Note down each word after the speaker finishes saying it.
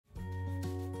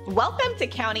Welcome to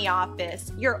County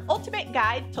Office, your ultimate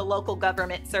guide to local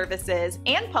government services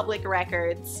and public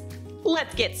records.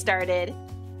 Let's get started.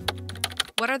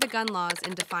 What are the gun laws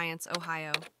in Defiance,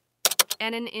 Ohio?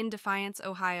 In Defiance,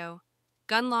 Ohio,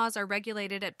 gun laws are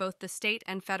regulated at both the state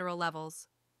and federal levels.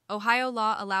 Ohio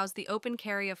law allows the open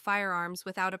carry of firearms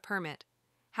without a permit.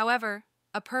 However,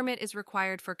 a permit is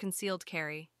required for concealed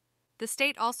carry. The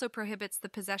state also prohibits the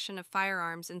possession of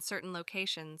firearms in certain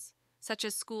locations, such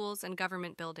as schools and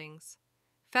government buildings.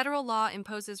 Federal law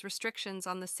imposes restrictions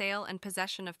on the sale and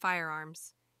possession of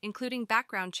firearms, including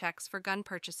background checks for gun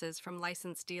purchases from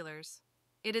licensed dealers.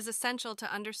 It is essential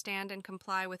to understand and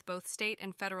comply with both state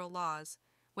and federal laws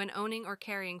when owning or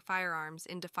carrying firearms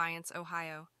in Defiance,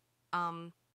 Ohio.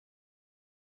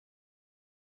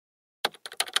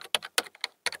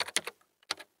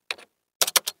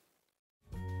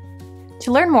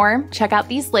 To learn more, check out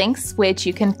these links, which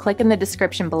you can click in the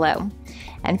description below.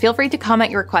 And feel free to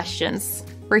comment your questions.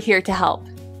 We're here to help.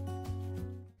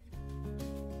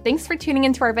 Thanks for tuning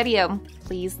into our video.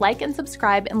 Please like and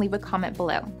subscribe and leave a comment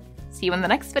below. See you in the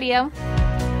next video.